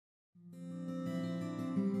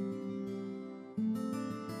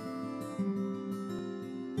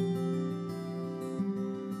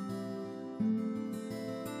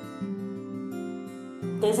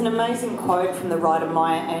There's an amazing quote from the writer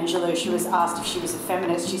Maya Angelou. She was asked if she was a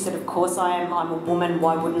feminist. She said, "Of course I am. I'm a woman.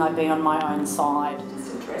 Why wouldn't I be on my own side?"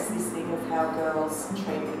 Just address this thing of how girls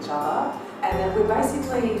treat each other, and that we're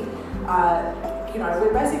basically,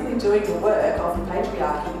 we're basically doing the work of the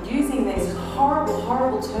patriarchy, using these horrible,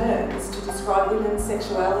 horrible terms to describe women's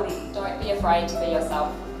sexuality. Don't be afraid to be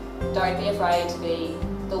yourself. Don't be afraid to be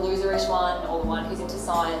the loserish one or the one who's into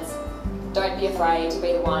science. Don't be afraid to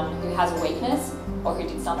be the one who has a weakness or who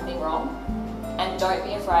did something wrong. And don't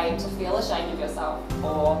be afraid to feel ashamed of yourself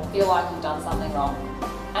or feel like you've done something wrong.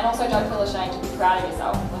 And also don't feel ashamed to be proud of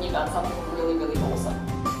yourself when you've done something really, really wrong.